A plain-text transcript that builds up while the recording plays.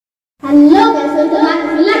Hello guys, welcome back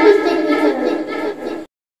to Lucky Techniques.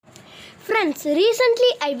 Friends, recently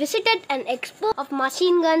I visited an expo of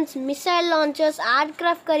machine guns, missile launchers,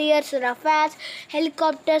 aircraft carriers, Rafels,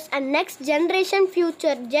 helicopters and next generation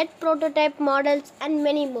future jet prototype models and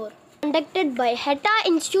many more. Conducted by Heta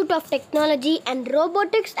Institute of Technology and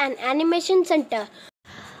Robotics and Animation Center.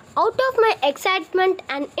 Out of my excitement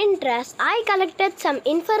and interest, I collected some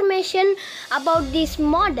information about these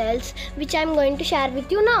models which I am going to share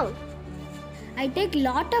with you now. I take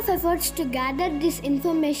lot of efforts to gather this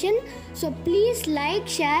information, so please like,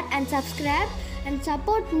 share and subscribe and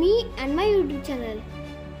support me and my YouTube channel.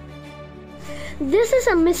 This is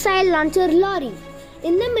a missile launcher lorry.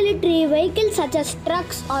 In the military, vehicles such as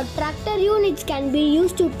trucks or tractor units can be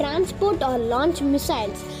used to transport or launch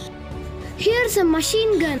missiles. Here's a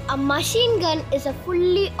machine gun. A machine gun is a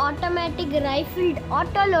fully automatic rifled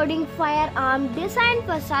auto-loading firearm designed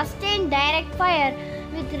for sustained direct fire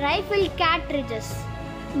with rifle cartridges.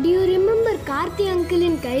 Do you remember Karthi uncle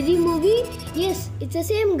in Kaidi movie? Yes, it's the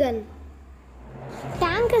same gun.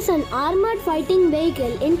 Tank is an armored fighting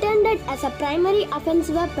vehicle intended as a primary offense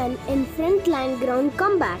weapon in frontline ground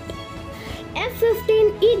combat.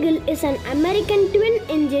 F-15 Eagle is an American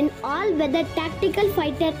twin-engine all-weather tactical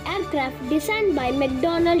fighter aircraft designed by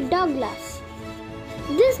McDonnell Douglas.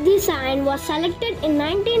 This design was selected in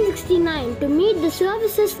 1969 to meet the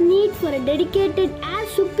service's need for a dedicated air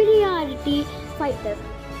superiority fighter.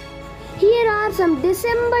 Here are some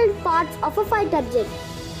disassembled parts of a fighter jet.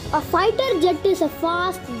 A fighter jet is a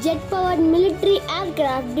fast, jet-powered military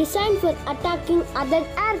aircraft designed for attacking other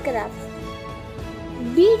aircraft.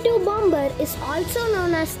 B-2 bomber is also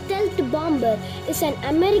known as stealth bomber, is an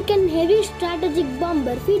American heavy strategic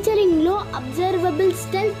bomber featuring low observable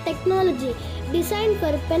stealth technology designed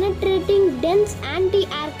for penetrating dense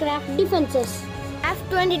anti-aircraft defenses.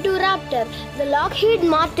 F-22 Raptor. The Lockheed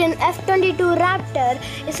Martin F-22 Raptor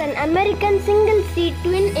is an American single-seat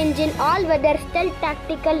twin-engine all-weather stealth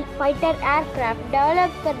tactical fighter aircraft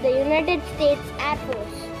developed for the United States Air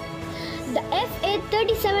Force. The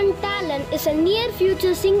F-A-37 Talon is a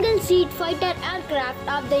near-future single-seat fighter aircraft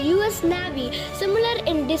of the US Navy, similar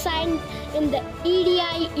in design in the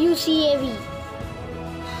EDI UCAV.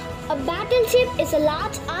 A battleship is a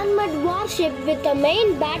large armored warship with a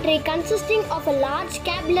main battery consisting of a large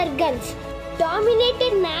cabler guns.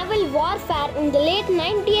 Dominated naval warfare in the late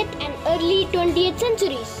 19th and early 20th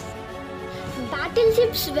centuries.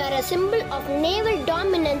 Battleships were a symbol of naval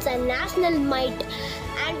dominance and national might,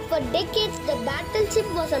 and for decades the battleship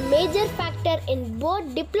was a major factor in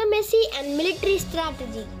both diplomacy and military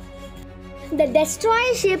strategy. The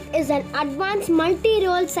destroyer ship is an advanced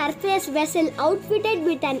multi-role surface vessel outfitted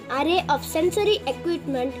with an array of sensory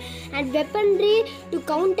equipment and weaponry to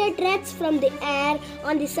counter threats from the air,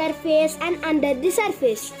 on the surface and under the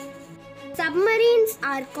surface. Submarines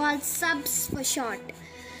are called subs for short.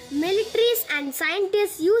 Militaries and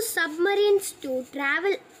scientists use submarines to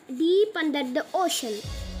travel deep under the ocean.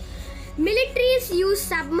 Militaries use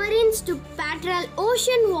submarines to patrol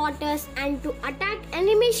ocean waters and to attack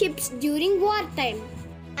enemy ships during wartime.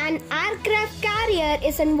 An aircraft carrier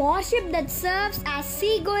is a warship that serves as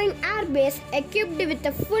seagoing airbase equipped with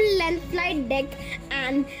a full-length flight deck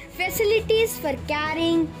and facilities for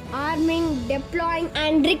carrying, arming, deploying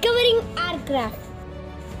and recovering aircraft.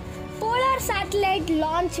 Polar Satellite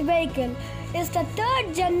Launch Vehicle is the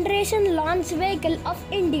third generation launch vehicle of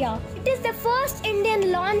India. It is the first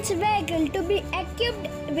Indian launch vehicle to be equipped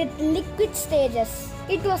with liquid stages.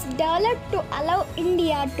 It was developed to allow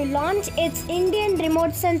India to launch its Indian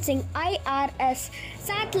remote sensing IRS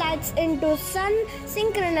satellites into sun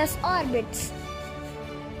synchronous orbits.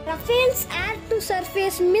 Rafels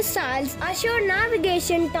air-to-surface missiles assure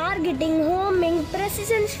navigation, targeting, homing,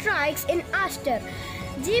 precision strikes in Aster.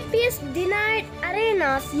 GPS-denied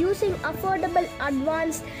arenas using affordable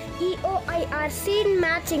advanced EOIR scene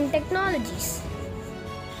matching technologies.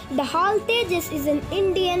 The Tejas is an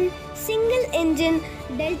Indian single-engine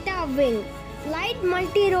delta-wing light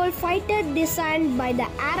multi-role fighter designed by the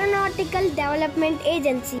Aeronautical Development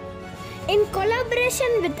Agency in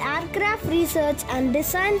collaboration with Aircraft Research and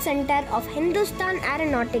Design Center of Hindustan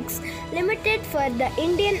Aeronautics Limited for the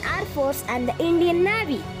Indian Air Force and the Indian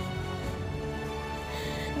Navy.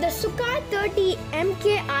 The Sukhoi 30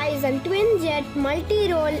 MKI is a twin-jet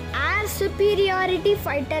multi-role air superiority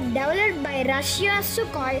fighter developed by Russia's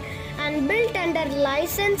Sukhoi and built under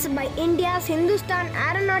license by India's Hindustan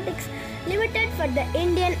Aeronautics Limited for the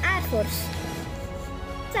Indian Air Force.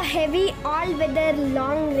 It's a heavy all-weather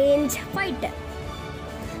long-range fighter.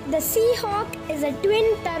 The Seahawk is a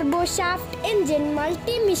twin turboshaft engine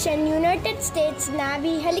multi-mission United States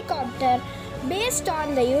Navy helicopter based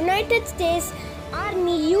on the United States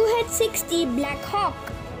Army UH-60 Black Hawk.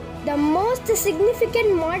 The most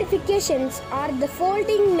significant modifications are the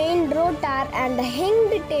folding main rotor and the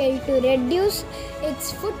hinged tail to reduce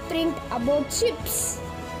its footprint aboard ships.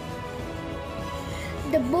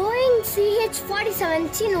 The Boeing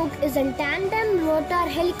CH-47 Chinook is a tandem rotor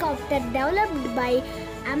helicopter developed by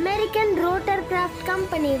American rotorcraft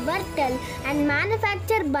company Rafels and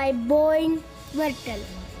manufactured by Boeing Rafels.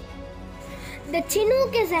 The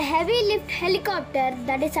Chinook is a heavy lift helicopter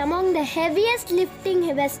that is among the heaviest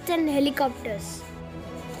lifting Western helicopters.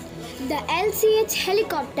 The LCH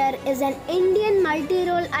helicopter is an Indian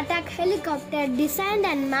multi-role attack helicopter designed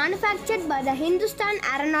and manufactured by the Hindustan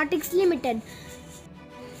Aeronautics Limited.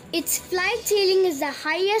 Its flight ceiling is the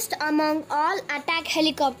highest among all attack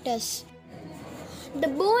helicopters. The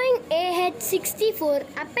Boeing AH-64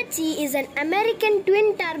 Apache is an American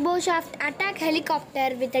twin turboshaft attack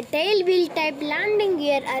helicopter with a tailwheel type landing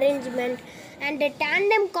gear arrangement and a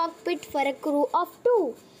tandem cockpit for a crew of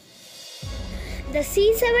 2. The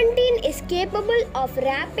C-17 is capable of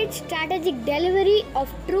rapid strategic delivery of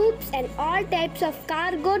troops and all types of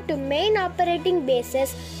cargo to main operating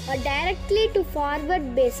bases or directly to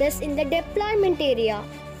forward bases in the deployment area.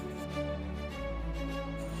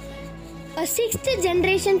 A 6th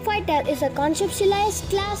generation fighter is a conceptualized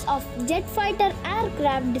class of jet fighter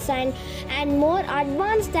aircraft design and more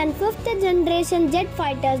advanced than 5th generation jet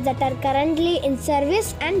fighters that are currently in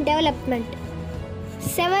service and development.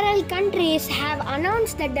 Several countries have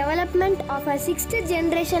announced the development of a 6th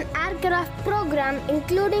generation aircraft program,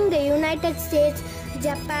 including the United States,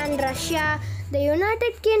 Japan, Russia, the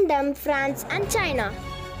United Kingdom, France and China.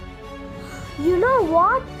 You know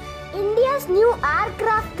what? India's new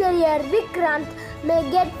aircraft carrier Vikrant may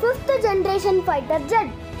get 5th generation fighter jet.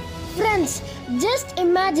 Friends, just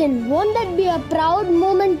imagine, won't that be a proud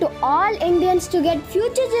moment to all Indians to get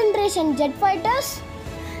future generation jet fighters?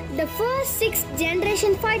 The first 6th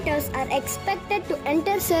generation fighters are expected to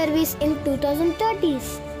enter service in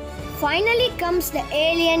 2030s. Finally comes the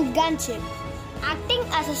Allien gunship. Acting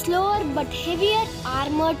as a slower but heavier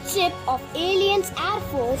armored ship of Allien's Air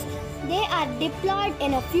Force, they are deployed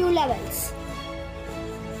in a few levels.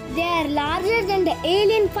 They are larger than the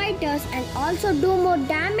Allien fighters and also do more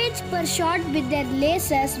damage per shot with their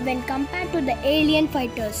lasers when compared to the Allien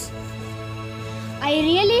fighters. I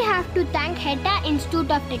really have to thank Heta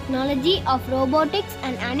Institute of Technology of Robotics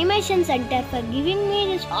and Animation Center for giving me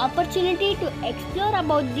this opportunity to explore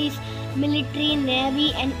about these military,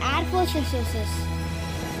 navy and air force resources.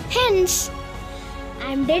 Hence,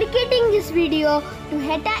 I am dedicating this video to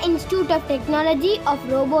Heta Institute of Technology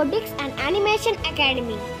of Robotics and Animation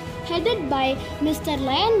Academy, headed by Mr.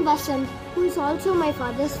 VASANTH, who is also my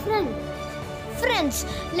father's friend. Friends,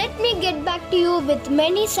 let me get back to you with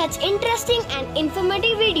many such interesting and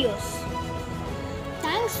informative videos.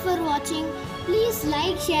 Thanks for watching. Please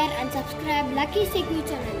like, share and subscribe Lucky Seku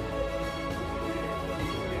channel.